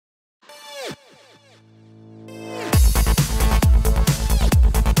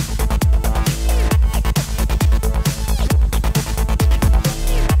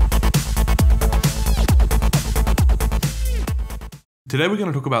Today we're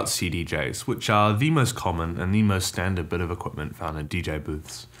going to talk about CDJs, which are the most common and the most standard bit of equipment found in DJ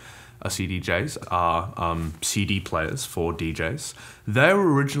booths. CDJs are CD players for DJs. They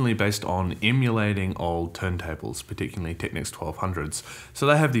were originally based on emulating old turntables, particularly Technics 1200s. So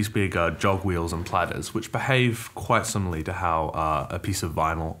they have these big jog wheels and platters, which behave quite similarly to how a piece of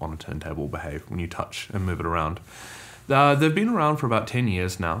vinyl on a turntable will behave when you touch and move it around. They've been around for about 10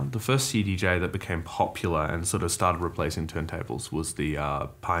 years now. The first CDJ that became popular and sort of started replacing turntables was the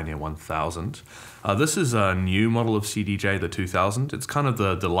Pioneer 1000. This is a new model of CDJ, the 2000. It's kind of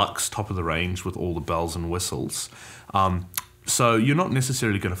the deluxe top of the range with all the bells and whistles. So you're not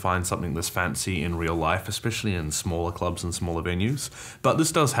necessarily going to find something this fancy in real life, especially in smaller clubs and smaller venues. But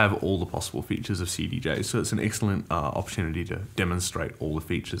this does have all the possible features of CDJ, so it's an excellent opportunity to demonstrate all the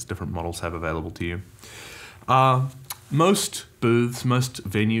features different models have available to you. Most booths, most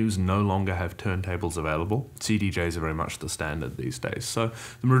venues no longer have turntables available. CDJs are very much the standard these days, so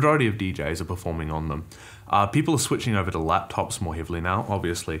the majority of DJs are performing on them. People are switching over to laptops more heavily now.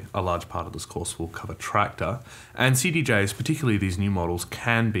 Obviously, a large part of this course will cover Traktor, and CDJs, particularly these new models,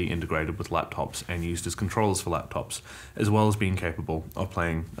 can be integrated with laptops and used as controllers for laptops, as well as being capable of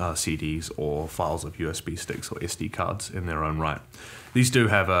playing CDs or files of USB sticks or SD cards in their own right. These do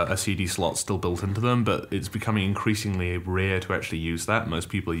have a CD slot still built into them, but it's becoming increasingly rare to actually use that. Most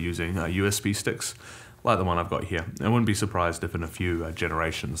people are using USB sticks, like the one I've got here. I wouldn't be surprised if in a few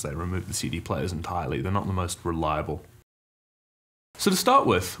generations they remove the CD players entirely. They're not the most reliable. So to start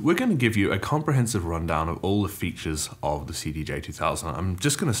with, we're going to give you a comprehensive rundown of all the features of the CDJ 2000. I'm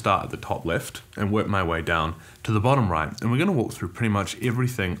just going to start at the top left and work my way down to the bottom right, and we're going to walk through pretty much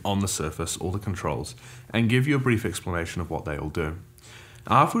everything on the surface, all the controls, and give you a brief explanation of what they all do.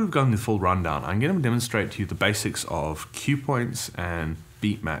 After we've gone the full rundown, I'm going to demonstrate to you the basics of cue points and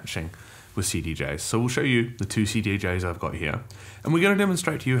beat matching with CDJs. So we'll show you the two CDJs I've got here, and we're going to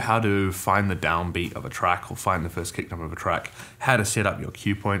demonstrate to you how to find the downbeat of a track or find the first kick drum of a track, how to set up your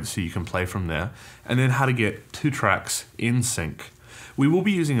cue points so you can play from there, and then how to get two tracks in sync. We will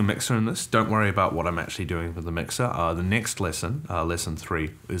be using a mixer in this. Don't worry about what I'm actually doing with the mixer. The next lesson, lesson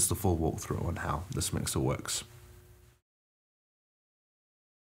 3, is the full walkthrough on how this mixer works.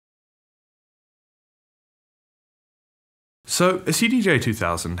 So a CDJ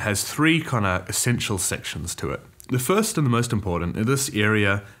 2000 has three kind of essential sections to it. The first and the most important is this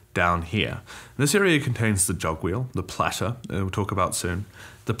area down here. This area contains the jog wheel, the platter, that we'll talk about soon,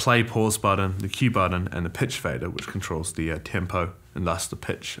 the play pause button, the cue button, and the pitch fader, which controls the tempo and thus the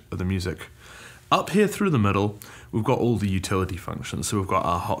pitch of the music. Up here through the middle, we've got all the utility functions. So we've got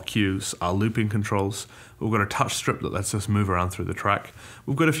our hot cues, our looping controls, we've got a touch strip that lets us move around through the track.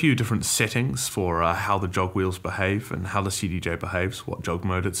 We've got a few different settings for how the jog wheels behave and how the CDJ behaves, what jog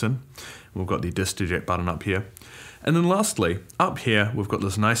mode it's in. We've got the disc eject button up here. And then lastly, up here, we've got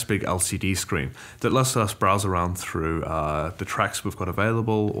this nice big LCD screen that lets us browse around through the tracks we've got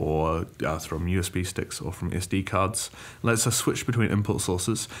available, or from USB sticks or from SD cards, lets us switch between input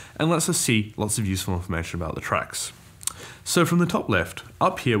sources, and lets us see lots of useful information about the tracks. So from the top left,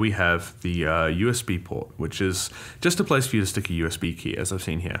 up here we have the USB port, which is just a place for you to stick a USB key, as I've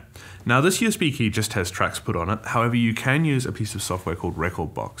seen here. Now this USB key just has tracks put on it. However, you can use a piece of software called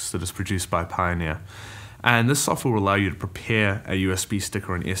rekordbox that is produced by Pioneer. And this software will allow you to prepare a USB stick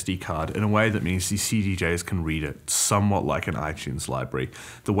or an SD card in a way that means the CDJs can read it, somewhat like an iTunes library.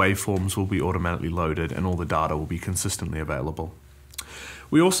 The waveforms will be automatically loaded and all the data will be consistently available.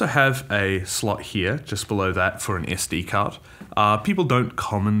 We also have a slot here, just below that, for an SD card. People don't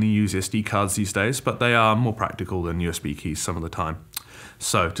commonly use SD cards these days, but they are more practical than USB keys some of the time.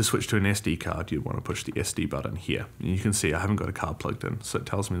 So to switch to an SD card, you'd want to push the SD button here. And you can see I haven't got a card plugged in, so it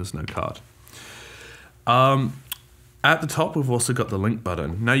tells me there's no card. At the top, we've also got the link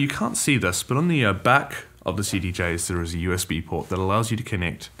button. Now you can't see this, but on the back of the CDJs, there is a USB port that allows you to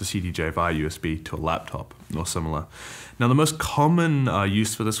connect the CDJ via USB to a laptop or similar. Now the most common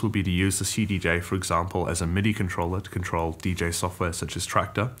use for this would be to use the CDJ, for example, as a MIDI controller to control DJ software such as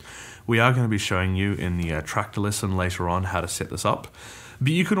Traktor. We are going to be showing you in the Traktor lesson later on how to set this up.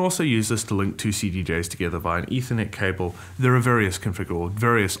 But you can also use this to link two CDJs together via an Ethernet cable. There are various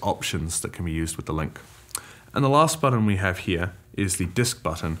options that can be used with the link. And the last button we have here is the disc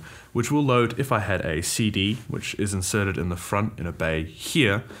button, which will load if I had a CD, which is inserted in the front in a bay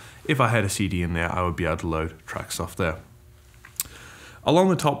here. If I had a CD in there, I would be able to load tracks off there. Along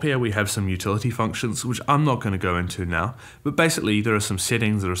the top here, we have some utility functions, which I'm not going to go into now, but basically there are some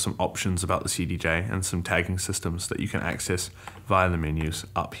settings, there are some options about the CDJ and some tagging systems that you can access via the menus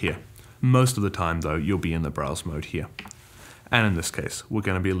up here. Most of the time though, you'll be in the browse mode here. And in this case, we're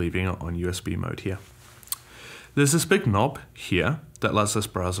going to be leaving it on USB mode here. There's this big knob here that lets us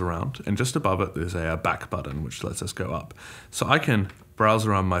browse around, and just above it there's a back button which lets us go up. So I can browse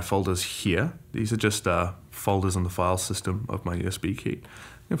around my folders here. These are just folders in the file system of my USB key.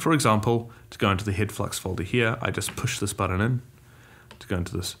 And for example, to go into the head flux folder here, I just push this button in. To go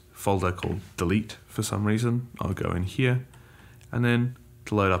into this folder called delete for some reason, I'll go in here, and then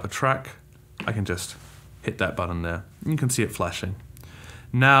to load up a track, I can just hit that button there. You can see it flashing.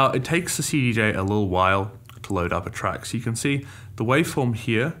 Now it takes the CDJ a little while to load up a track, so you can see the waveform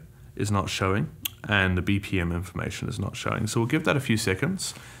here is not showing and the BPM information is not showing. So we'll give that a few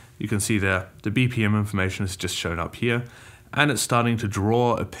seconds. You can see there the BPM information is just shown up here, and it's starting to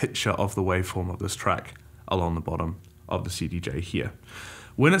draw a picture of the waveform of this track along the bottom of the CDJ here.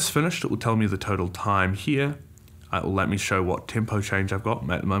 When it's finished, it will tell me the total time here. It will let me show what tempo change I've got.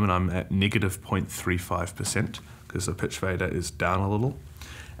 At the moment I'm at negative 0.35% because the pitch fader is down a little.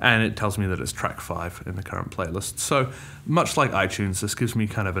 And it tells me that it's track 5 in the current playlist. So much like iTunes, this gives me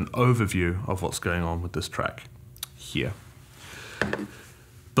kind of an overview of what's going on with this track here.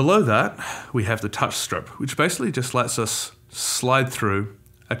 Below that, we have the touch strip, which basically just lets us slide through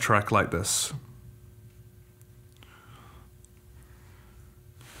a track like this.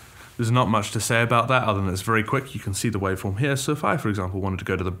 There's not much to say about that other than it's very quick. You can see the waveform here. So if I, for example, wanted to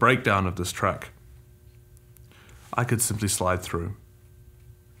go to the breakdown of this track, I could simply slide through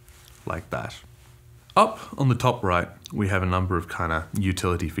like that. Up on the top right, we have a number of kind of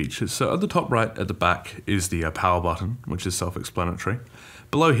utility features. So at the top right, at the back, is the power button, which is self-explanatory.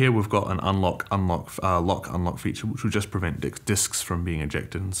 Below here, we've got an lock/unlock feature, which will just prevent disks from being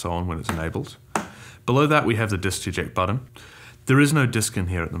ejected and so on when it's enabled. Below that, we have the disk eject button. There is no disk in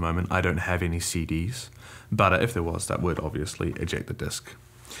here at the moment. I don't have any CDs, but if there was, that would obviously eject the disk.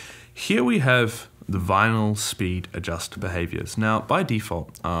 Here we have the vinyl speed adjust behaviors. Now, by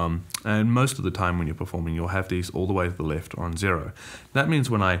default, and most of the time when you're performing, you'll have these all the way to the left or on 0. That means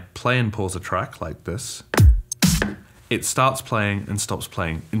when I play and pause a track like this, it starts playing and stops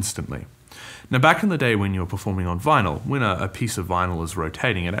playing instantly. Now, back in the day when you were performing on vinyl, when a piece of vinyl is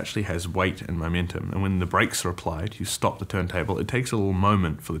rotating, it actually has weight and momentum. And when the brakes are applied, you stop the turntable. It takes a little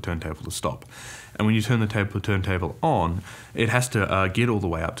moment for the turntable to stop. And when you turn the turntable on, it has to get all the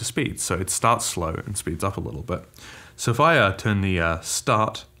way up to speed. So it starts slow and speeds up a little bit. So if I turn the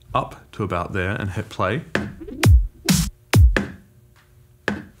start up to about there and hit play,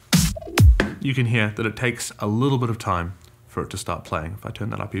 you can hear that it takes a little bit of time for it to start playing. If I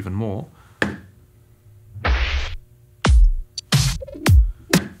turn that up even more,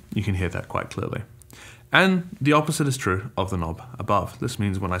 you can hear that quite clearly. And the opposite is true of the knob above. This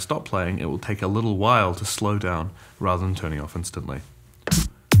means when I stop playing, it will take a little while to slow down rather than turning off instantly.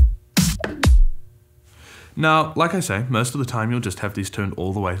 Now, like I say, most of the time you'll just have these turned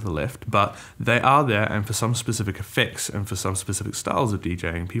all the way to the left, but they are there, and for some specific effects and for some specific styles of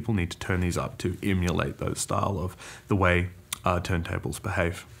DJing, people need to turn these up to emulate those style of the way turntables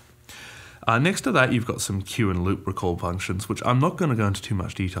behave. Next to that, you've got some cue and loop recall functions, which I'm not going to go into too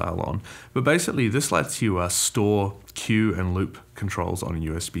much detail on, but basically this lets you store cue and loop controls on a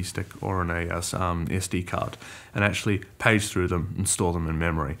USB stick or on a SD card and actually page through them and store them in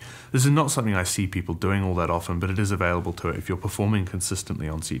memory. This is not something I see people doing all that often, but it is available to it. If you're performing consistently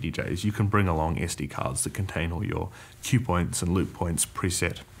on CDJs, you can bring along SD cards that contain all your cue points and loop points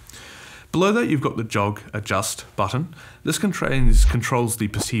preset. Below that, you've got the jog adjust button. This controls the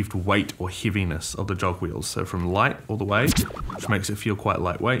perceived weight or heaviness of the jog wheels. So from light all the way, which makes it feel quite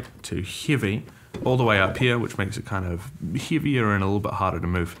lightweight, to heavy all the way up here, which makes it kind of heavier and a little bit harder to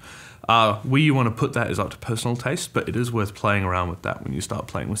move. Where you want to put that is up to personal taste, but it is worth playing around with that when you start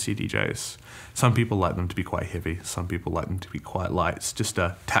playing with CDJs. Some people like them to be quite heavy, some people like them to be quite light. It's just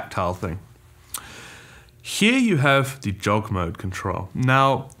a tactile thing. Here you have the jog mode control.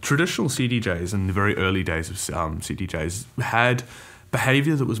 Now, traditional CDJs in the very early days of CDJs had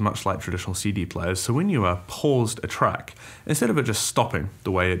behavior that was much like traditional CD players. So when you paused a track, instead of it just stopping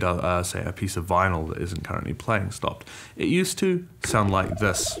the way it does, say, a piece of vinyl that isn't currently playing stopped, it used to sound like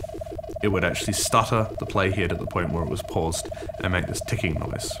this. It would actually stutter the playhead at the point where it was paused and make this ticking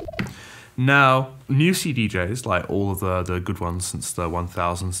noise. Now, new CDJs, like all of the good ones since the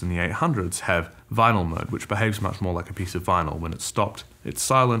 1000s and the 800s, have vinyl mode, which behaves much more like a piece of vinyl. When it's stopped, it's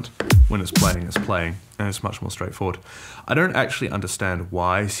silent. When it's playing, and it's much more straightforward. I don't actually understand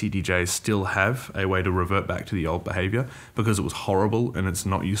why CDJs still have a way to revert back to the old behavior, because it was horrible and it's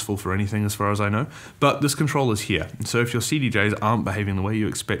not useful for anything as far as I know. But this control is here. So if your CDJs aren't behaving the way you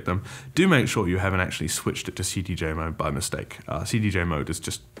expect them, do make sure you haven't actually switched it to CDJ mode by mistake. CDJ mode is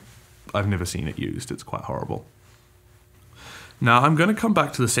just, I've never seen it used. It's quite horrible. Now I'm going to come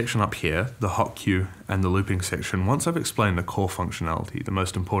back to the section up here, the hot cue and the looping section, once I've explained the core functionality, the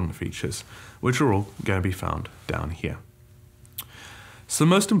most important features, which are all going to be found down here. So the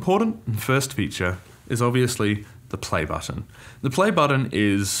most important and first feature is obviously the play button. The play button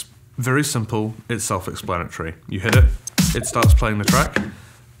is very simple, it's self-explanatory. You hit it, it starts playing the track,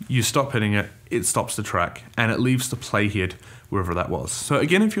 you stop hitting it, it stops the track, and it leaves the playhead wherever that was. So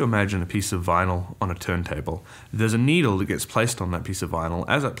again, if you imagine a piece of vinyl on a turntable, there's a needle that gets placed on that piece of vinyl.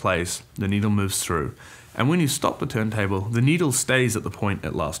 As it plays, the needle moves through. And when you stop the turntable, the needle stays at the point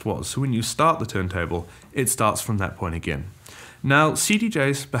it last was. So when you start the turntable, it starts from that point again. Now,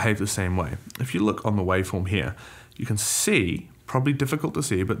 CDJs behave the same way. If you look on the waveform here, you can see, probably difficult to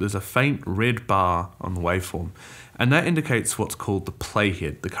see, but there's a faint red bar on the waveform. And that indicates what's called the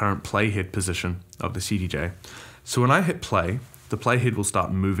playhead, the current playhead position of the CDJ. So when I hit play, the playhead will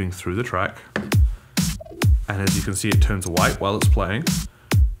start moving through the track. And as you can see, it turns white while it's playing.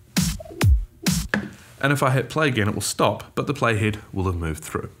 And if I hit play again, it will stop, but the playhead will have moved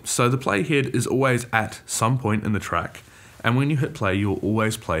through. So the playhead is always at some point in the track. And when you hit play, you'll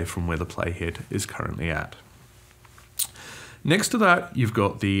always play from where the playhead is currently at. Next to that, you've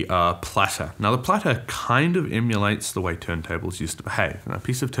got the platter. Now the platter kind of emulates the way turntables used to behave. Now, a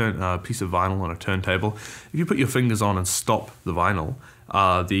piece of vinyl on a turntable, if you put your fingers on and stop the vinyl,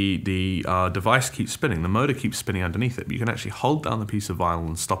 the device keeps spinning, the motor keeps spinning underneath it. But you can actually hold down the piece of vinyl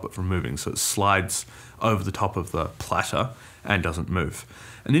and stop it from moving, so it slides over the top of the platter and doesn't move.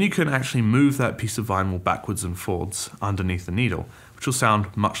 And then you can actually move that piece of vinyl backwards and forwards underneath the needle, which will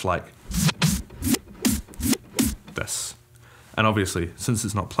sound much like this. And obviously, since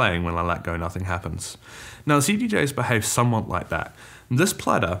it's not playing, when I let go, nothing happens. Now, the CDJs behave somewhat like that. This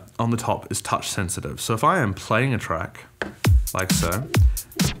platter on the top is touch sensitive. So if I am playing a track, like so,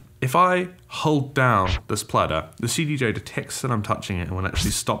 if I hold down this platter, the CDJ detects that I'm touching it and will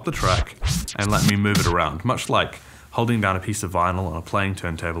actually stop the track and let me move it around, much like holding down a piece of vinyl on a playing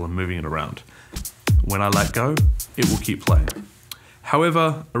turntable and moving it around. When I let go, it will keep playing.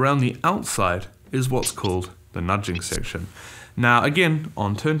 However, around the outside is what's called the nudging section. Now again,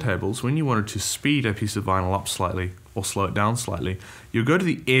 on turntables, when you wanted to speed a piece of vinyl up slightly or slow it down slightly, you'll go to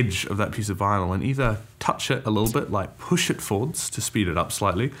the edge of that piece of vinyl and either touch it a little bit, like push it forwards to speed it up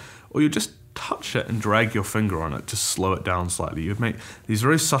slightly, or you just touch it and drag your finger on it to slow it down slightly. You'd make these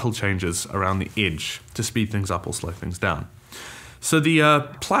very subtle changes around the edge to speed things up or slow things down. So the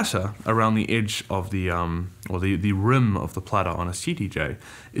platter around the edge of the rim of the platter on a CDJ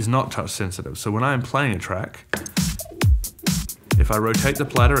is not touch sensitive. So when I am playing a track, if I rotate the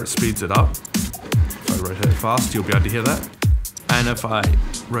platter, it speeds it up. If I rotate it fast, you'll be able to hear that. And if I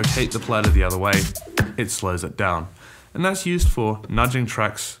rotate the platter the other way, it slows it down. And that's used for nudging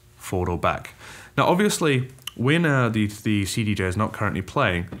tracks forward or back. Now obviously, when the CDJ is not currently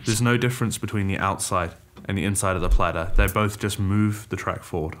playing, there's no difference between the outside and the inside of the platter. They both just move the track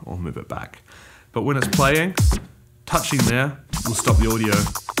forward or move it back. But when it's playing, touching there will stop the audio,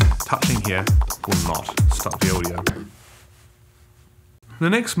 touching here will not stop the audio. The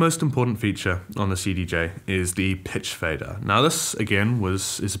next most important feature on the CDJ is the pitch fader. Now this again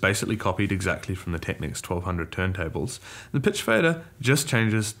is basically copied exactly from the Technics 1200 turntables. The pitch fader just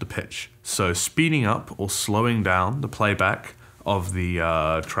changes the pitch. So speeding up or slowing down the playback of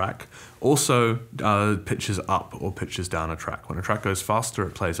the track also pitches up or pitches down a track. When a track goes faster,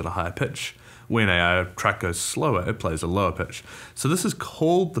 it plays at a higher pitch. When a track goes slower, it plays a lower pitch. So this is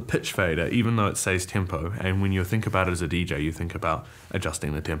called the pitch fader, even though it says tempo. And when you think about it as a DJ, you think about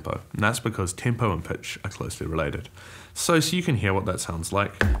adjusting the tempo. And that's because tempo and pitch are closely related. So you can hear what that sounds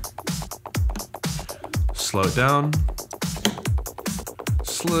like. Slow it down,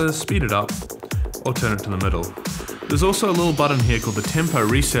 speed it up, or turn it to the middle. There's also a little button here called the tempo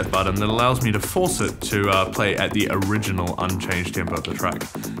reset button that allows me to force it to play at the original unchanged tempo of the track.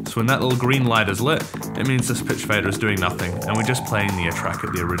 So when that little green light is lit, it means this pitch fader is doing nothing and we're just playing the track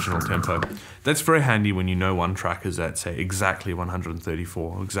at the original tempo. That's very handy when you know one track is at, say, exactly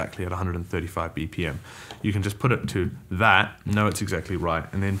 134 or exactly at 135 BPM. You can just put it to that, know it's exactly right,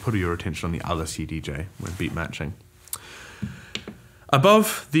 and then put your attention on the other CDJ when beat matching.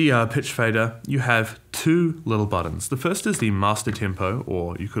 Above the pitch fader, you have two little buttons. The first is the master tempo,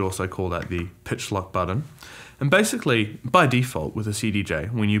 or you could also call that the pitch lock button. And basically, by default with a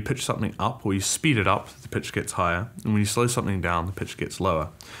CDJ, when you pitch something up or you speed it up, the pitch gets higher. And when you slow something down, the pitch gets lower.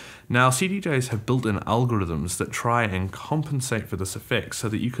 Now, CDJs have built-in algorithms that try and compensate for this effect so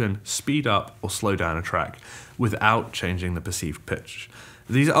that you can speed up or slow down a track without changing the perceived pitch.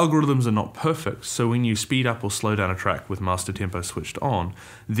 These algorithms are not perfect, so when you speed up or slow down a track with master tempo switched on,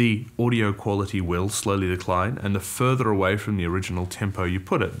 the audio quality will slowly decline, and the further away from the original tempo you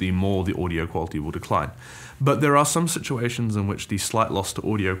put it, the more the audio quality will decline. But there are some situations in which the slight loss to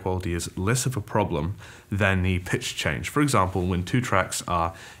audio quality is less of a problem than the pitch change. For example, when two tracks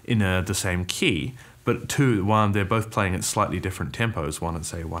are in the same key, but they're both playing at slightly different tempos, one at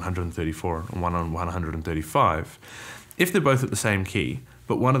say 134 and one on 135. If they're both at the same key,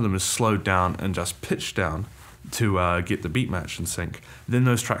 but one of them is slowed down and just pitched down to get the beat match in sync, then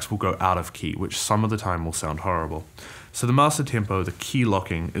those tracks will go out of key, which some of the time will sound horrible. So the master tempo, the key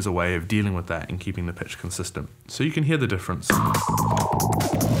locking, is a way of dealing with that and keeping the pitch consistent. So you can hear the difference.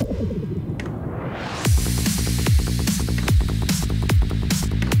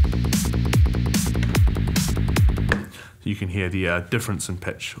 You can hear the difference in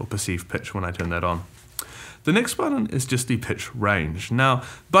pitch or perceived pitch when I turn that on. The next button is just the pitch range. Now,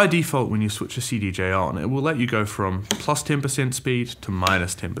 by default, when you switch a CDJ on, it will let you go from plus 10% speed to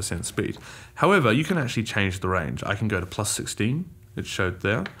minus 10% speed. However, you can actually change the range. I can go to plus 16, it's showed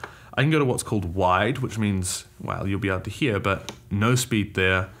there. I can go to what's called wide, which means, well, you'll be able to hear, but no speed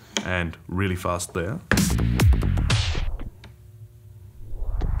there and really fast there.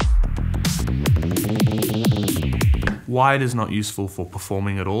 Wide is not useful for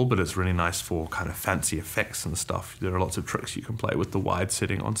performing at all, but it's really nice for kind of fancy effects and stuff. There are lots of tricks you can play with the wide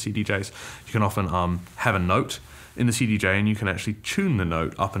setting on CDJs. You can often have a note in the CDJ and you can actually tune the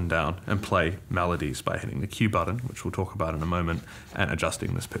note up and down and play melodies by hitting the Q button, which we'll talk about in a moment, and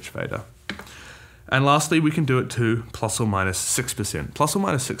adjusting this pitch fader. And lastly, we can do it to plus or minus 6%. Plus or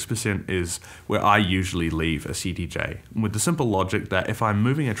minus 6% is where I usually leave a CDJ, with the simple logic that if I'm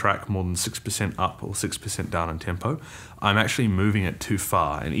moving a track more than 6% up or 6% down in tempo, I'm actually moving it too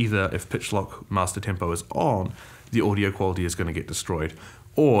far. And either if pitch lock master tempo is on, the audio quality is going to get destroyed,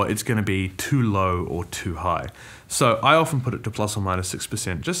 or it's going to be too low or too high. So I often put it to plus or minus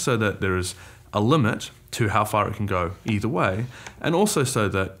 6% just so that there is a limit to how far it can go either way, and also so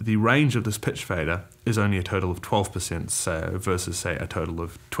that the range of this pitch fader is only a total of 12% versus say a total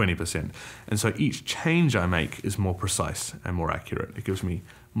of 20%. And so each change I make is more precise and more accurate. It gives me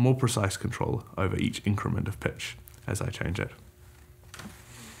more precise control over each increment of pitch as I change it.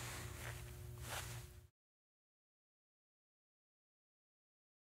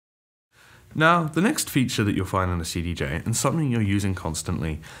 Now, the next feature that you'll find on a CDJ, and something you're using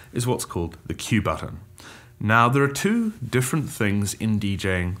constantly, is what's called the Q button. Now, there are two different things in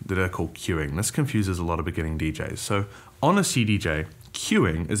DJing that are called queuing. This confuses a lot of beginning DJs. So, on a CDJ,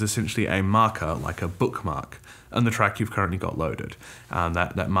 queuing is essentially a marker, like a bookmark, on the track you've currently got loaded.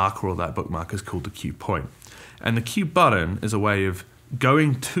 That marker or that bookmark is called the Q point. And the Q button is a way of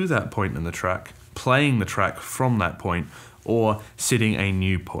going to that point in the track, playing the track from that point, or setting a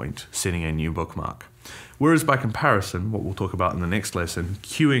new point, setting a new bookmark. Whereas by comparison, what we'll talk about in the next lesson,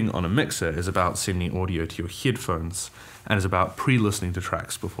 queuing on a mixer is about sending audio to your headphones and is about pre-listening to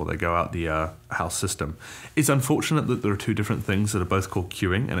tracks before they go out the house system. It's unfortunate that there are two different things that are both called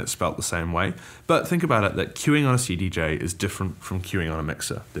queuing and it's spelt the same way, but think about it that queuing on a CDJ is different from queuing on a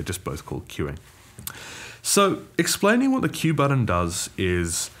mixer. They're just both called queuing. So explaining what the Q button does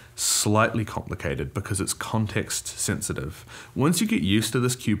is slightly complicated because it's context sensitive. Once you get used to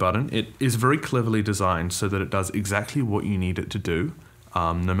this Q button, it is very cleverly designed so that it does exactly what you need it to do.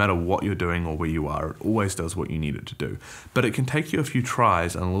 No matter what you're doing or where you are, it always does what you need it to do. But it can take you a few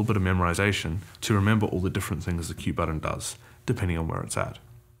tries and a little bit of memorization to remember all the different things the Q button does, depending on where it's at.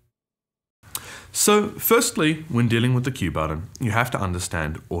 So firstly, when dealing with the Q button, you have to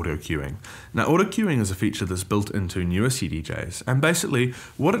understand auto queuing. Now auto queuing is a feature that's built into newer CDJs, and basically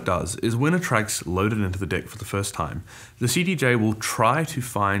what it does is when a track's loaded into the deck for the first time, the CDJ will try to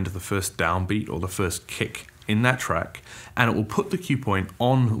find the first downbeat or the first kick in that track, and it will put the cue point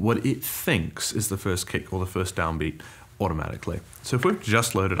on what it thinks is the first kick or the first downbeat automatically. So if we've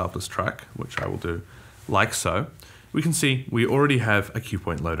just loaded up this track, which I will do like so, we can see we already have a cue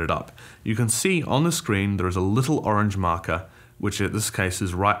point loaded up. You can see on the screen there is a little orange marker, which in this case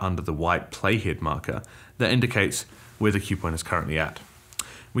is right under the white playhead marker, that indicates where the cue point is currently at.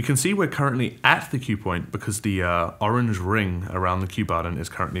 We can see we're currently at the cue point because the orange ring around the cue button is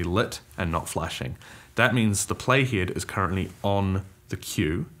currently lit and not flashing. That means the playhead is currently on the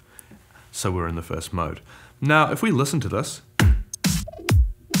cue, so we're in the first mode. Now, if we listen to this,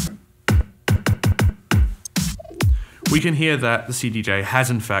 we can hear that the CDJ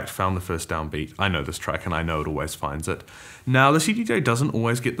has in fact found the first downbeat. I know this track and I know it always finds it. Now the CDJ doesn't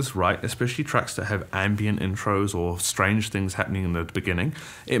always get this right, especially tracks that have ambient intros or strange things happening in the beginning.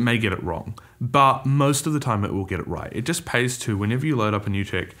 It may get it wrong, but most of the time it will get it right. It just pays to, whenever you load up a new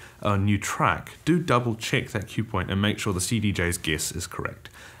track, do double check that cue point and make sure the CDJ's guess is correct.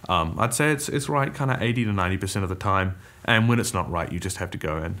 I'd say it's right kind of 80 to 90% of the time, and when it's not right, you just have to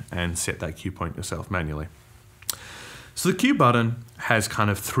go in and set that cue point yourself manually. So the cue button has kind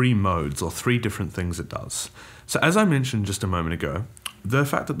of 3 modes, or 3 different things it does. So as I mentioned just a moment ago, the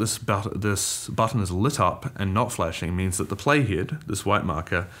fact that this button is lit up and not flashing means that the playhead, this white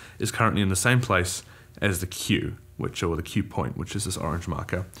marker, is currently in the same place as the cue, or the cue point, which is this orange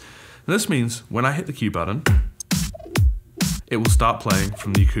marker. And this means when I hit the cue button, it will start playing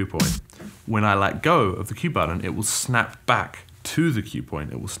from the cue point. When I let go of the cue button, it will snap back to the cue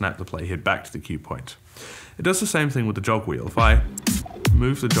point. It will snap the playhead back to the cue point. It does the same thing with the jog wheel. If I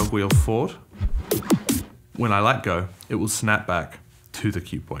move the jog wheel forward, when I let go, it will snap back to the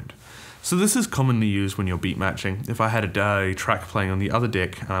cue point. So this is commonly used when you're beat matching. If I had a track playing on the other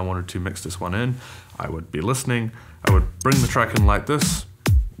deck and I wanted to mix this one in, I would be listening, I would bring the track in like this,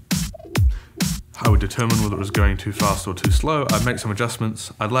 I would determine whether it was going too fast or too slow, I'd make some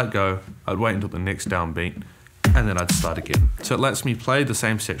adjustments, I'd let go, I'd wait until the next downbeat, and then I'd start again. So it lets me play the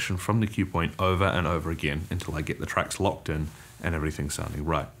same section from the cue point over and over again until I get the tracks locked in and everything sounding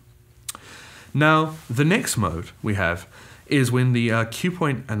right. Now, the next mode we have is when the cue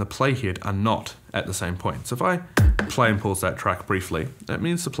point and the playhead are not at the same point. So if I play and pause that track briefly, that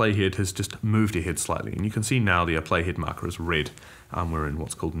means the playhead has just moved ahead slightly. And you can see now the playhead marker is red. We're in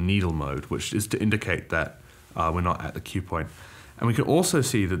what's called needle mode, which is to indicate that we're not at the cue point. And we can also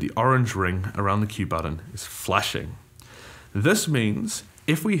see that the orange ring around the cue button is flashing. This means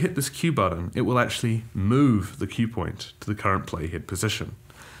if we hit this cue button, it will actually move the cue point to the current playhead position.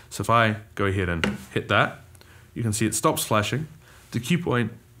 So if I go ahead and hit that, you can see it stops flashing, the cue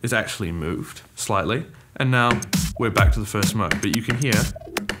point is actually moved slightly, and now we're back to the first mode. But you can hear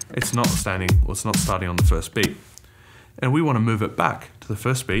it's not starting on the first beat. And we want to move it back to the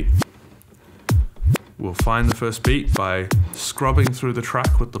first beat. We'll find the first beat by scrubbing through the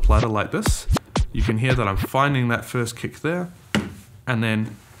track with the platter like this. You can hear that I'm finding that first kick there, and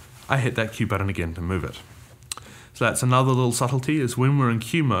then I hit that cue button again to move it. So that's another little subtlety, is when we're in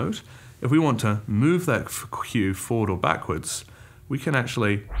cue mode, if we want to move that cue forward or backwards, we can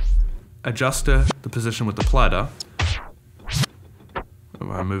actually adjust the position with the platter.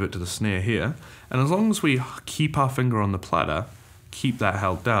 I move it to the snare here, and as long as we keep our finger on the platter, keep that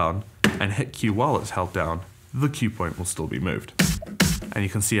held down, and hit cue while it's held down, the cue point will still be moved. And you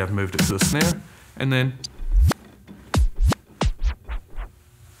can see I've moved it to the snare, and then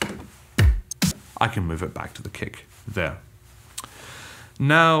I can move it back to the kick there.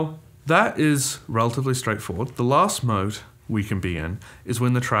 Now, that is relatively straightforward. The last mode we can be in is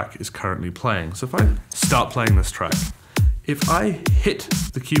when the track is currently playing. So if I start playing this track, if I hit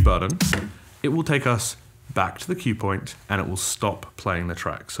the cue button, it will take us back to the cue point and it will stop playing the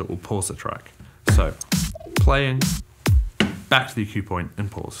track. So it will pause the track. So playing, back to the cue point and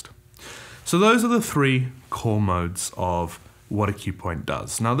paused. So those are the 3 core modes of what a cue point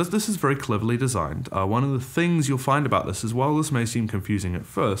does. Now this is very cleverly designed. One of the things you'll find about this is, while this may seem confusing at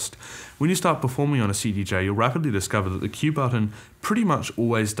first, when you start performing on a CDJ, you'll rapidly discover that the cue button pretty much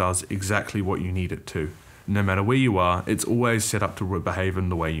always does exactly what you need it to. No matter where you are, it's always set up to behave in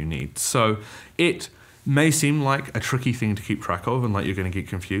the way you need. So it may seem like a tricky thing to keep track of and like you're going to get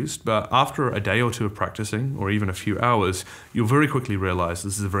confused, but after a day or 2 of practicing, or even a few hours, you'll very quickly realize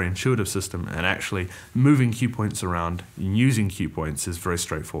this is a very intuitive system, and actually moving cue points around and using cue points is very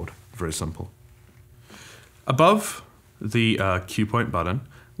straightforward, very simple. Above the cue point button,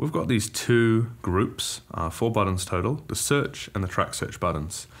 we've got these 2 groups, 4 buttons total, the search and the track search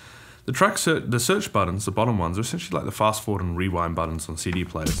buttons. The search buttons, the bottom ones, are essentially like the fast forward and rewind buttons on CD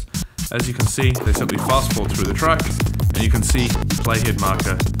players. As you can see, they simply fast forward through the track, and you can see the playhead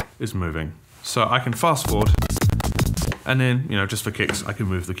marker is moving. So I can fast forward, and then, just for kicks, I can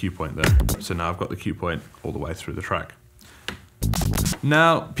move the cue point there. So now I've got the cue point all the way through the track.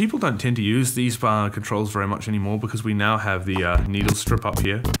 Now, people don't tend to use these controls very much anymore because we now have the needle strip up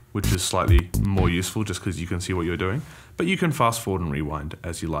here, which is slightly more useful just because you can see what you're doing. But you can fast forward and rewind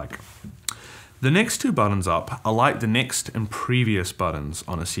as you like. The next 2 buttons up are like the next and previous buttons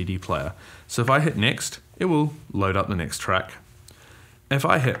on a CD player. So if I hit next, it will load up the next track. If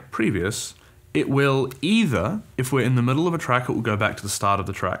I hit previous, it will either, if we're in the middle of a track, it will go back to the start of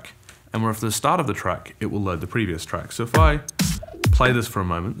the track. And if the start of the track, it will load the previous track. So if I play this for a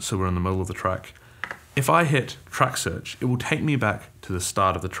moment, so we're in the middle of the track, if I hit track search, it will take me back to the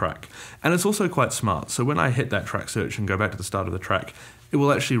start of the track. And it's also quite smart. So when I hit that track search and go back to the start of the track, it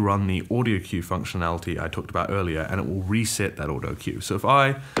will actually run the audio cue functionality I talked about earlier, and it will reset that audio cue. So if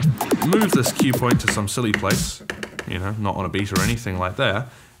I move this cue point to some silly place, you know, not on a beat or anything like that,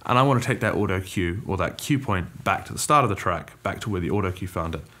 and I want to take that audio cue or that cue point back to the start of the track, back to where the audio cue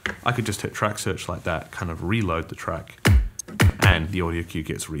found it, I could just hit track search like that, kind of reload the track, and the audio cue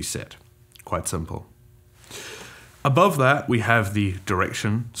gets reset. Quite simple. Above that, we have the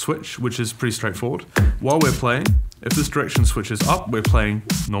direction switch, which is pretty straightforward. While we're playing, if this direction switch is up, we're playing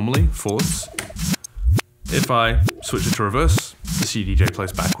normally forwards. If I switch it to reverse, the CDJ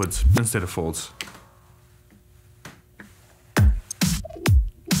plays backwards instead of forwards.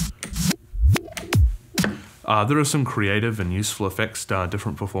 There are some creative and useful effects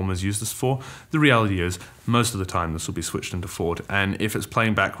different performers use this for. The reality is, most of the time this will be switched into forward, and if it's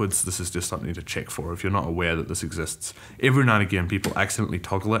playing backwards, this is just something to check for if you're not aware that this exists. Every now and again, people accidentally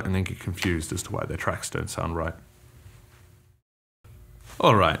toggle it and then get confused as to why their tracks don't sound right.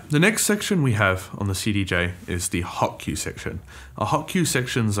 Alright, the next section we have on the CDJ is the hot cue section. Hot cue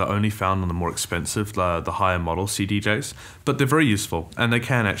sections are only found on the more expensive, the higher model CDJs, but they're very useful, and they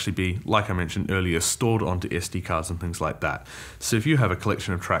can actually be, like I mentioned earlier, stored onto SD cards and things like that. So if you have a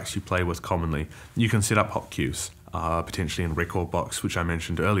collection of tracks you play with commonly, you can set up hot cues, potentially in Rekordbox, which I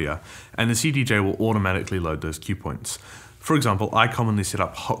mentioned earlier, and the CDJ will automatically load those cue points. For example, I commonly set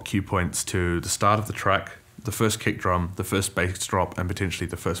up hot cue points to the start of the track, the first kick drum, the first bass drop, and potentially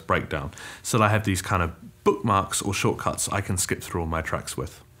the first breakdown, so that I have these kind of bookmarks or shortcuts I can skip through all my tracks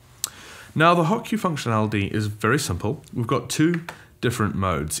with. Now the hot cue functionality is very simple. We've got two different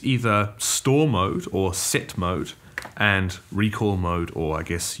modes, either store mode or set mode, and recall mode or I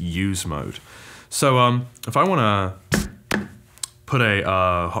guess use mode. So if I want to put a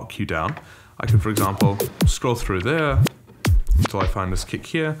hot cue down, I can, for example, scroll through there until I find this kick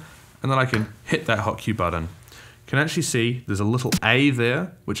here, and then I can hit that hot cue button. You can actually see there's a little A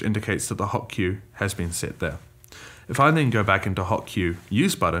there, which indicates that the hot cue has been set there. If I then go back into hot cue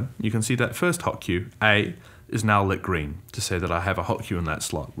use button, you can see that first hot cue, A, is now lit green to say that I have a hot cue in that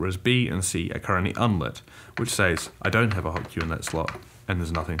slot, whereas B and C are currently unlit, which says I don't have a hot cue in that slot, and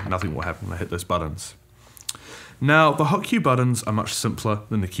there's nothing will happen when I hit those buttons. Now, the hot cue buttons are much simpler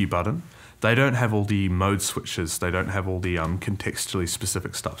than the cue button. They don't have all the mode switches, they don't have all the contextually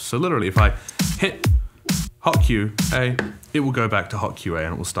specific stuff. So literally, if I hit hot cue A, it will go back to hot cue A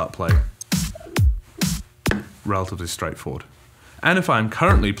and it will start playing. Relatively straightforward. And if I'm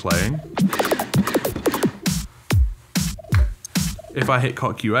currently playing, if I hit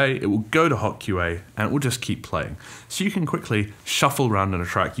hot cue A, it will go to hot cue A and it will just keep playing. So you can quickly shuffle around in a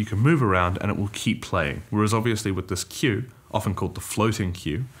track, you can move around and it will keep playing. Whereas obviously with this cue, often called the floating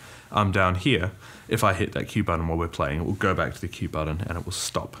cue, down here, if I hit that cue button while we're playing, it will go back to the cue button and it will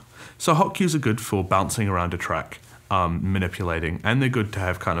stop. So hot cues are good for bouncing around a track, manipulating, and they're good to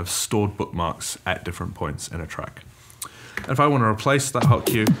have kind of stored bookmarks at different points in a track. If I want to replace that hot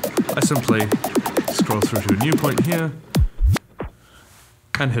cue, I simply scroll through to a new point here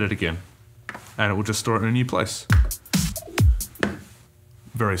and hit it again, and it will just store it in a new place.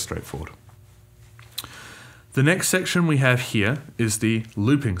 Very straightforward. The next section we have here is the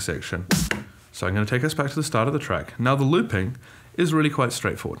looping section. So I'm going to take us back to the start of the track. Now the looping is really quite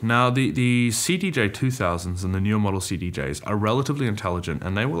straightforward. Now the CDJ 2000s and the newer model CDJs are relatively intelligent,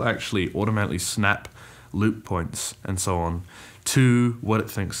 and they will actually automatically snap loop points and so on to what it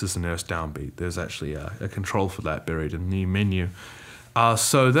thinks is the nearest downbeat. There's actually a control for that buried in the menu.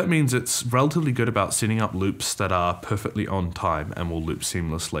 So that means it's relatively good about setting up loops that are perfectly on time and will loop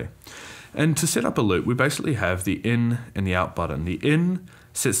seamlessly. And to set up a loop, we basically have the in and the out button. The in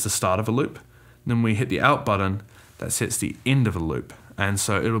sets the start of a loop, then we hit the out button that sets the end of a loop. And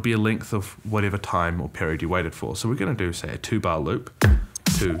so it'll be a length of whatever time or period you waited for. So we're going to do, say, a 2-bar loop.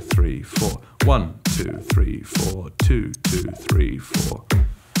 2, 3, 4. 1, 2, 3, 4. 2, 2, 3, 4.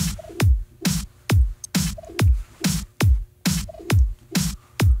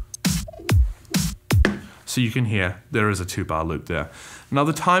 So you can hear there is a 2-bar loop there. Now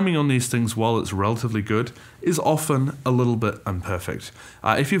the timing on these things, while it's relatively good, is often a little bit imperfect.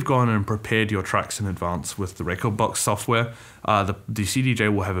 If you've gone and prepared your tracks in advance with the Rekordbox software, the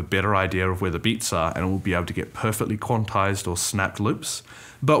CDJ will have a better idea of where the beats are and it will be able to get perfectly quantized or snapped loops.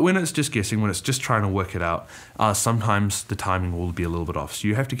 But when it's just guessing, when it's just trying to work it out, sometimes the timing will be a little bit off. So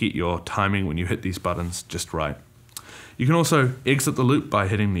you have to get your timing when you hit these buttons just right. You can also exit the loop by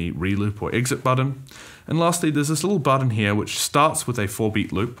hitting the reloop or exit button. And lastly, there's this little button here which starts with a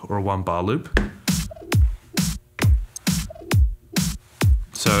 4-beat loop or a 1-bar loop.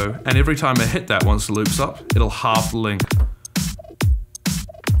 So, and every time I hit that, once the loop's up, it'll halve the length.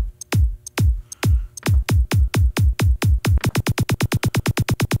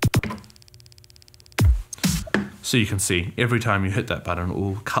 So you can see, every time you hit that button, it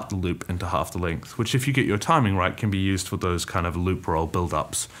will cut the loop into half the length, which if you get your timing right, can be used for those kind of loop roll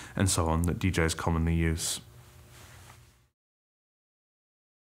build-ups and so on that DJs commonly use.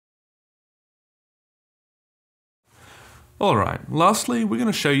 Alright, lastly, we're going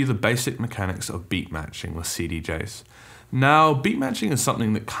to show you the basic mechanics of beat matching with CDJs. Now, beat matching is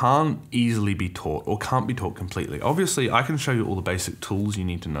something that can't easily be taught or can't be taught completely. Obviously, I can show you all the basic tools you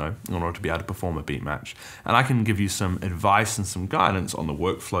need to know in order to be able to perform a beat match. And I can give you some advice and some guidance on the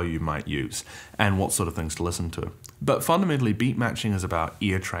workflow you might use and what sort of things to listen to. But fundamentally, beat matching is about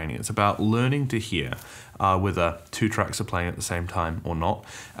ear training. It's about learning to hear whether two tracks are playing at the same time or not,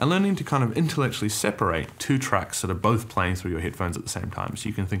 and learning to kind of intellectually separate two tracks that are both playing through your headphones at the same time. So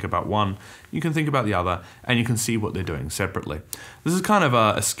you can think about one, you can think about the other, and you can see what they're doing separately. This is kind of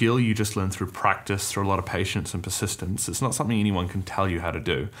a skill you just learn through practice, through a lot of patience and persistence. It's not something anyone can tell you how to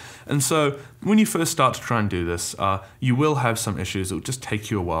do. And so when you first start to try and do this, you will have some issues. It will just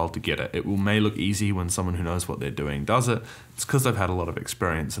take you a while to get it. It may look easy when someone who knows what they're doing does it. It's because they've had a lot of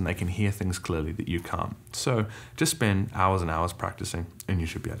experience and they can hear things clearly that you can't. So just spend hours and hours practicing and you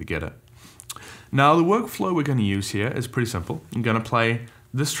should be able to get it. Now the workflow we're going to use here is pretty simple. I'm going to play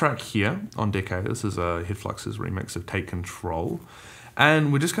this track here on deck A. This is a Headflux's remix of Take Control.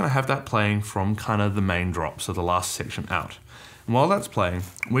 And we're just going to have that playing from kind of the main drop, so the last section out. And while that's playing,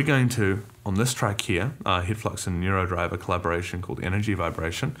 we're going to, on this track here, Headflux and Neurodriver collaboration called Energy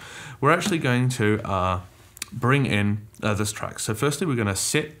Vibration, we're actually going to bring in this track. So firstly, we're going to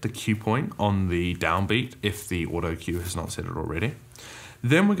set the cue point on the downbeat if the auto cue has not set it already.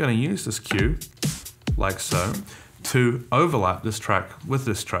 Then we're going to use this cue, like so, to overlap this track with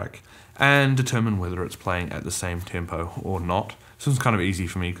this track and determine whether it's playing at the same tempo or not. This one's kind of easy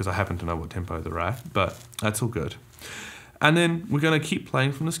for me because I happen to know what tempo they're at, but that's all good. And then we're going to keep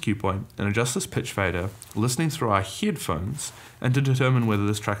playing from this cue point and adjust this pitch fader, listening through our headphones, and to determine whether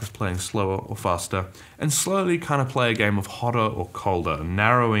this track is playing slower or faster, and slowly kind of play a game of hotter or colder,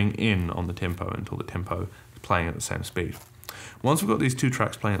 narrowing in on the tempo until the tempo is playing at the same speed. Once we've got these two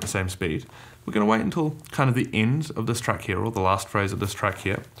tracks playing at the same speed, we're going to wait until kind of the end of this track here, or the last phrase of this track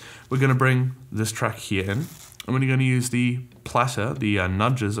here. We're going to bring this track here in, and we're going to use the platter, the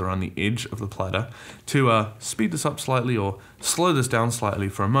nudges around the edge of the platter, to speed this up slightly or slow this down slightly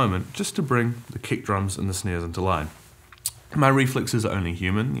for a moment, just to bring the kick drums and the snares into line. My reflexes are only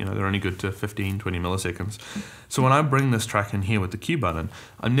human, they're only good to 15, 20 milliseconds. So when I bring this track in here with the cue button,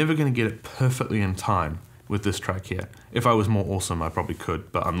 I'm never going to get it perfectly in time with this track here. If I was more awesome, I probably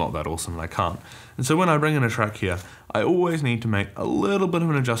could, but I'm not that awesome and I can't. And so when I bring in a track here, I always need to make a little bit of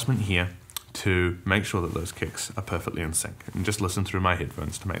an adjustment here to make sure that those kicks are perfectly in sync, and just listen through my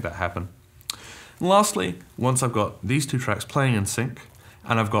headphones to make that happen. And lastly, once I've got these two tracks playing in sync,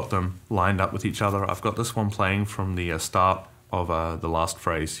 and I've got them lined up with each other, I've got this one playing from the start of the last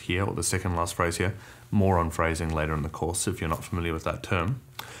phrase here, or the second last phrase here, more on phrasing later in the course if you're not familiar with that term.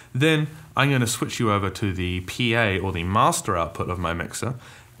 Then I'm going to switch you over to the PA, or the master output of my mixer,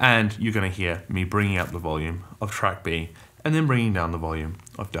 and you're going to hear me bringing up the volume of track B, and then bringing down the volume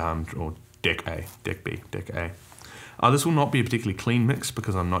of deck A, deck B, deck A. This will not be a particularly clean mix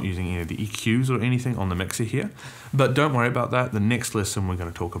because I'm not using any of the EQs or anything on the mixer here, but don't worry about that. The next lesson we're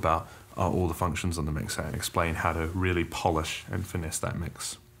going to talk about all the functions on the mixer and explain how to really polish and finesse that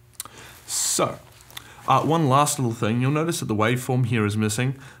mix. So, one last little thing, you'll notice that the waveform here is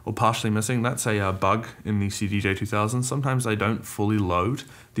missing, or partially missing. That's a bug in the CDJ 2000. Sometimes they don't fully load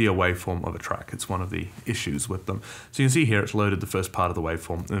the waveform of a track. It's one of the issues with them. So you can see here it's loaded the first part of the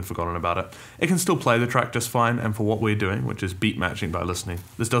waveform and forgotten about it. It can still play the track just fine, and for what we're doing, which is beat matching by listening,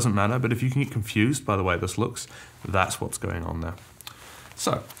 this doesn't matter, but if you can get confused by the way this looks, that's what's going on there.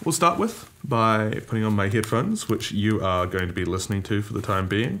 So we'll start by putting on my headphones, which you are going to be listening to for the time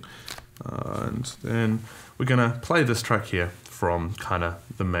being. And then we're going to play this track here from kind of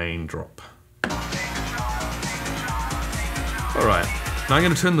the main drop. Alright, now I'm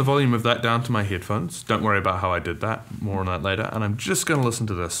going to turn the volume of that down to my headphones. Don't worry about how I did that, more on that later. And I'm just going to listen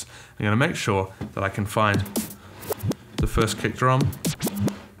to this. I'm going to make sure that I can find the first kick drum.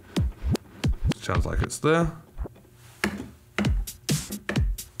 Sounds like it's there.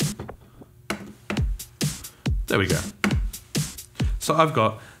 There we go. So I've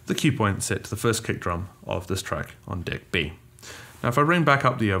got the cue point set to the first kick drum of this track on deck B. Now if I bring back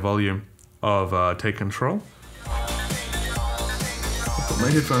up the volume of Take Control, I'll put my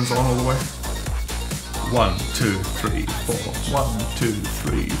headphones on all the way. 1, 2, 3, 4. 1, 2,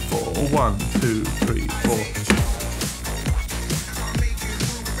 3, 4. 1, 2, 3, 4.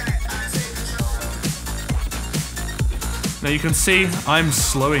 Now you can see I'm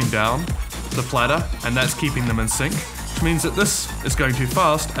slowing down the platter, and that's keeping them in sync, which means that this is going too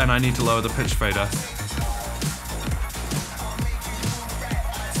fast and I need to lower the pitch fader.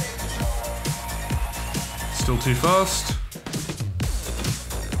 Still too fast.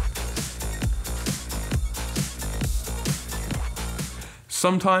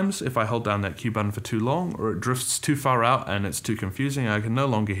 Sometimes, if I hold down that Q button for too long, or it drifts too far out and it's too confusing, I can no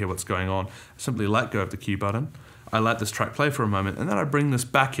longer hear what's going on. I simply let go of the Q button. I let this track play for a moment, and then I bring this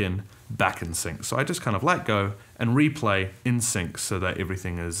back in sync. So I just kind of let go and replay in sync so that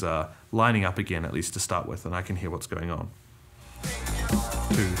everything is lining up again, at least to start with, and I can hear what's going on. 2,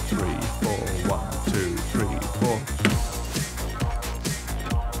 3, 4, 1, 2, 3, 4.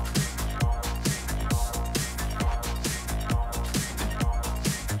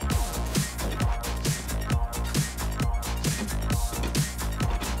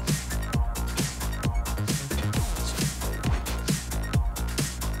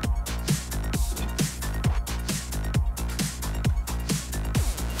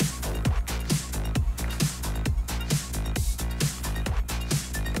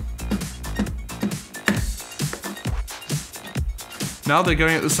 Now they're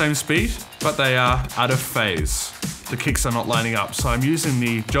going at the same speed, but they are out of phase. The kicks are not lining up, so I'm using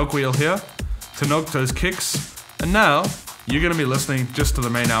the jog wheel here to knock those kicks, and now you're going to be listening just to the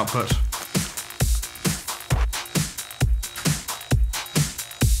main output.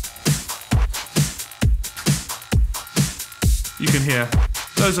 You can hear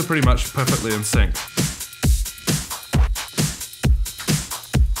those are pretty much perfectly in sync.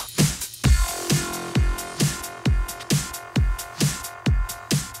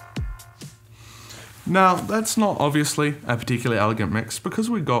 Now, that's not obviously a particularly elegant mix. Because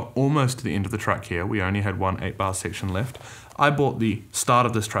we got almost to the end of the track here, we only had one 8-bar section left. I brought the start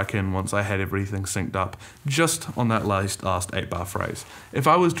of this track in once I had everything synced up, just on that last 8-bar phrase. If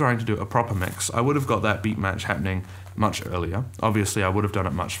I was trying to do a proper mix, I would have got that beat match happening much earlier. Obviously, I would have done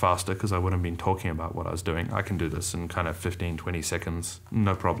it much faster because I wouldn't have been talking about what I was doing. I can do this in kind of 15, 20 seconds,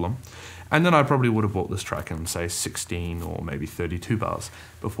 no problem. And then I probably would have brought this track in, say, 16 or maybe 32 bars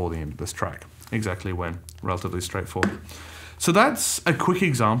before the end of this track. Exactly when, relatively straightforward. So that's a quick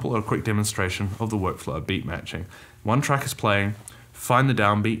example or a quick demonstration of the workflow of beat matching. One track is playing, find the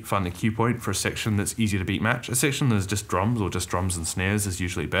downbeat, find the cue point for a section that's easy to beat match. A section that's just drums or just drums and snares is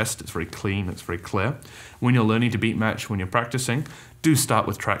usually best. It's very clean, it's very clear. When you're learning to beat match, when you're practicing, do start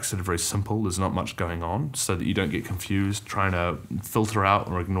with tracks that are very simple, there's not much going on, so that you don't get confused trying to filter out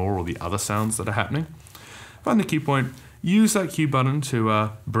or ignore all the other sounds that are happening. Find the cue point, use that cue button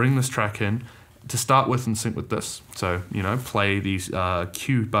to bring this track in, to start with and sync with this. So, play these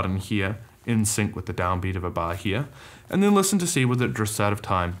cue button here in sync with the downbeat of a bar here, and then listen to see whether it drifts out of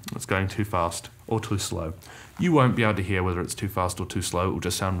time, it's going too fast or too slow. You won't be able to hear whether it's too fast or too slow, it will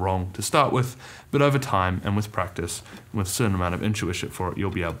just sound wrong to start with, but over time and with practice, and with a certain amount of intuition for it, you'll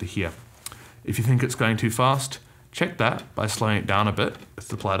be able to hear. If you think it's going too fast, check that by slowing it down a bit with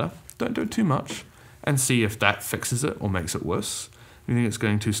the platter. Don't do it too much, and see if that fixes it or makes it worse. If you think it's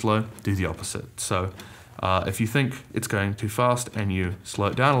going too slow, do the opposite. So if you think it's going too fast and you slow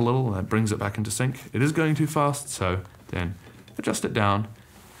it down a little and that brings it back into sync, it is going too fast, so then adjust it down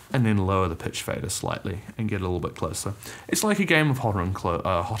and then lower the pitch fader slightly and get a little bit closer. It's like a game of hotter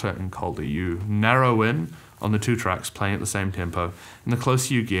and colder. You narrow in on the two tracks playing at the same tempo, and the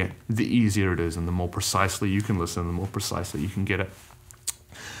closer you get, the easier it is, and the more precisely you can listen, the more precisely you can get it.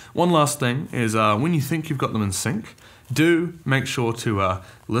 One last thing is when you think you've got them in sync, do make sure to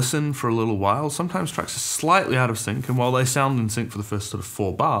listen for a little while. Sometimes tracks are slightly out of sync, and while they sound in sync for the first sort of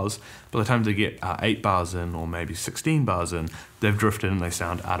 4 bars, by the time they get 8 bars in or maybe 16 bars in, they've drifted and they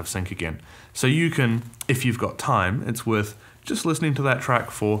sound out of sync again. So you can, if you've got time, it's worth just listening to that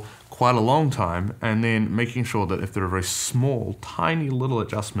track for quite a long time and then making sure that if there are very small, tiny little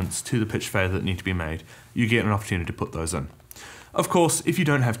adjustments to the pitch fader that need to be made, you get an opportunity to put those in. Of course, if you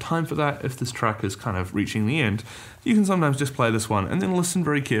don't have time for that, if this track is kind of reaching the end, you can sometimes just play this one and then listen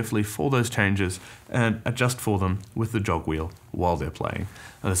very carefully for those changes and adjust for them with the jog wheel while they're playing.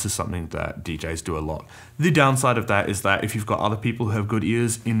 And this is something that DJs do a lot. The downside of that is that if you've got other people who have good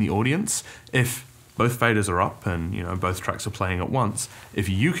ears in the audience, if both faders are up and both tracks are playing at once, if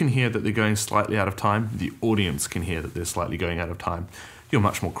you can hear that they're going slightly out of time, the audience can hear that they're slightly going out of time. You're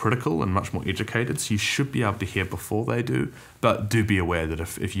much more critical and much more educated, so you should be able to hear before they do, but do be aware that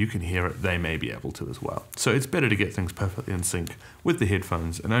if you can hear it, they may be able to as well. So it's better to get things perfectly in sync with the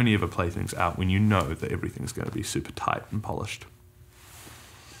headphones and only ever play things out when you know that everything's going to be super tight and polished.